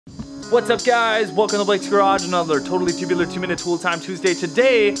What's up, guys? Welcome to Blake's Garage, another totally tubular 2-minute tool time Tuesday.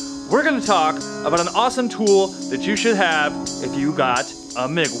 Today, we're gonna talk about an awesome tool that you should have if you got a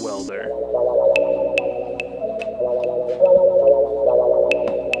MIG welder.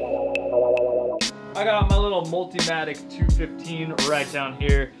 I got my little Multimatic 215 right down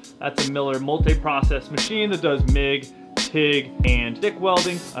here. That's a Miller multi-process machine that does MIG, TIG, and stick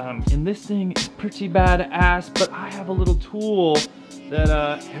welding. And this thing is pretty badass, but I have a little tool that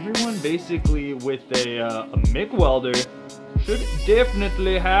everyone basically with a MIG welder should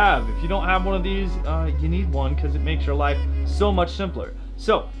definitely have. If you don't have one of these, you need one because it makes your life so much simpler.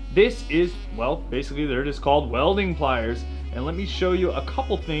 So this is, well, basically they're just called welding pliers. And let me show you a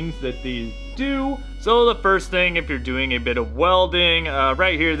couple things that these do. So the first thing, if you're doing a bit of welding,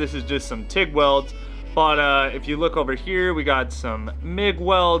 right here, this is just some TIG welds. But if you look over here, we got some MIG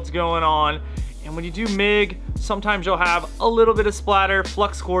welds going on. And when you do MIG, sometimes you'll have a little bit of splatter.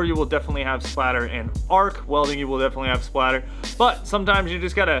 Flux-core, you will definitely have splatter. And arc welding, you will definitely have splatter. But sometimes you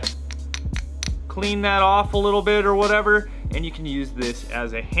just gotta clean that off a little bit or whatever. And you can use this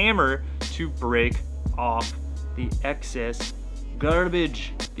as a hammer to break off the excess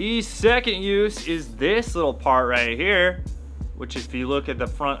garbage. The second use is this little part right here, which if you look at the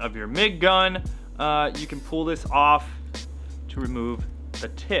front of your MIG gun, you can pull this off to remove the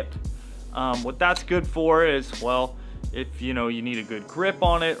tip. What that's good for is, well, if you know you need a good grip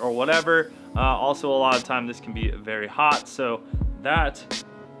on it or whatever. Also, a lot of time this can be very hot, so that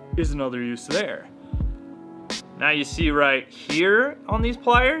is another use there. Now you see right here on these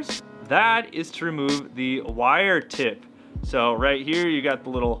pliers, that is to remove the wire tip. So right here you got the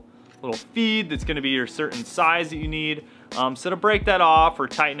little feed that's going to be your certain size that you need. So to break that off or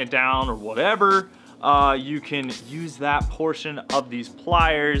tighten it down or whatever, you can use that portion of these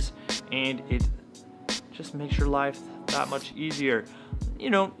pliers, and it just makes your life that much easier. You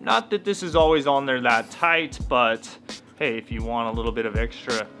know, not that this is always on there that tight, but hey, if you want a little bit of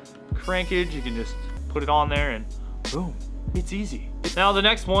extra crankage, you can just put it on there and boom, it's easy. Now the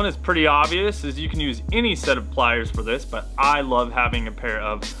next one is pretty obvious, is you can use any set of pliers for this, but I love having a pair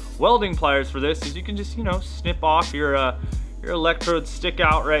of welding pliers for this, is you can just, you know, snip off your electrodes stick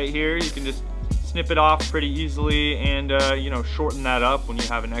out right here. You can just snip it off pretty easily and you know, shorten that up when you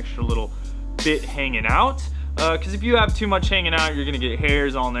have an extra little bit hanging out. Because if you have too much hanging out, you're gonna get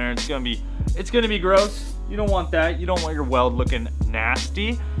hairs on there. It's gonna be gross. You don't want that. You don't want your weld looking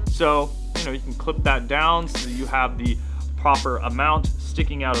nasty. So you know, you can clip that down so that you have the proper amount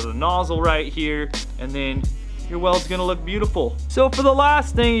sticking out of the nozzle right here, and then your weld's gonna look beautiful. So for the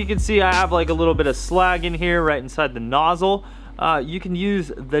last thing, you can see I have like a little bit of slag in here right inside the nozzle. You can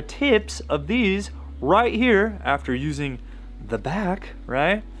use the tips of these right here after using the back,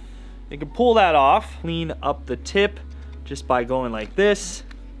 right? You can pull that off, clean up the tip just by going like this.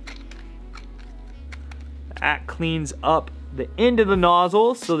 That cleans up the end of the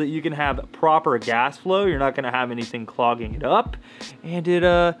nozzle so that you can have proper gas flow. You're not gonna have anything clogging it up. And it,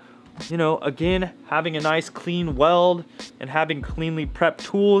 you know, again, having a nice clean weld and having cleanly prepped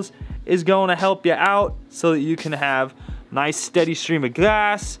tools is going to help you out so that you can have nice steady stream of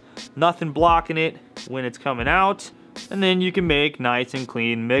gas, nothing blocking it when it's coming out. And then you can make nice and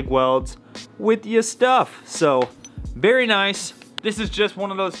clean MIG welds with your stuff. So very nice. This is just one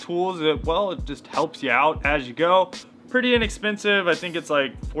of those tools that, well, it just helps you out as you go. Pretty inexpensive. I think it's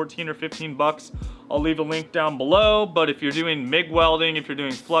like 14 or 15 bucks. I'll leave a link down below. But if you're doing MIG welding, if you're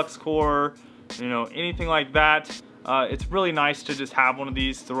doing flux core, you know, anything like that, it's really nice to just have one of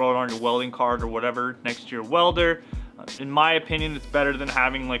these, throw it on your welding card or whatever next to your welder. In my opinion, it's better than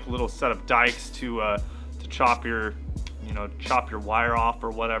having like a little set of dikes to chop your, you know, chop your wire off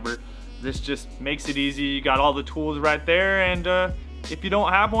or whatever. This just makes it easy. You got all the tools right there, and if you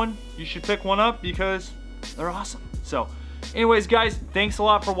don't have one, you should pick one up because they're awesome. So anyways, guys, thanks a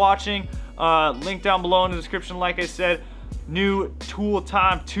lot for watching. Link down below in the description. Like I said, new tool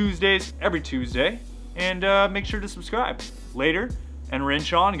time Tuesdays every Tuesday, and make sure to subscribe. Later, and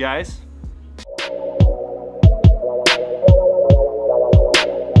wrench on, guys.